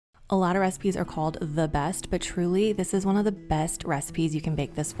A lot of recipes are called the best, but truly this is one of the best recipes you can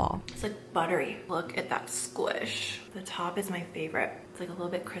bake this fall. It's like buttery. Look at that squish. The top is my favorite. It's like a little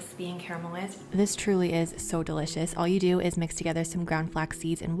bit crispy and caramelized. This truly is so delicious. All you do is mix together some ground flax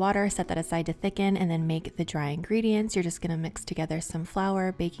seeds and water, set that aside to thicken, and then make the dry ingredients. You're just gonna mix together some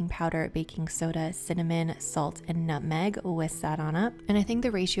flour, baking powder, baking soda, cinnamon, salt, and nutmeg. Whisk that on up. And I think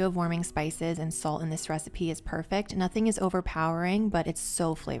the ratio of warming spices and salt in this recipe is perfect. Nothing is overpowering, but it's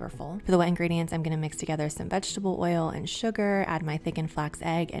so flavorful. For the wet ingredients, I'm gonna mix together some vegetable oil and sugar, add my thickened flax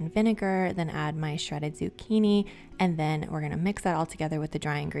egg and vinegar, then add my shredded zucchini, and then we're gonna mix that all together with the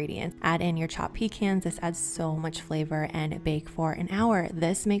dry ingredients. Add in your chopped pecans. This adds so much flavor, and bake for an hour.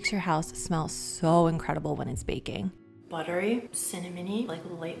 This makes your house smell so incredible when it's baking. Buttery, cinnamony, like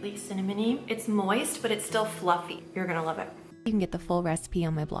lightly cinnamony. It's moist, but it's still fluffy. You're gonna love it. You can get the full recipe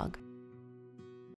on my blog.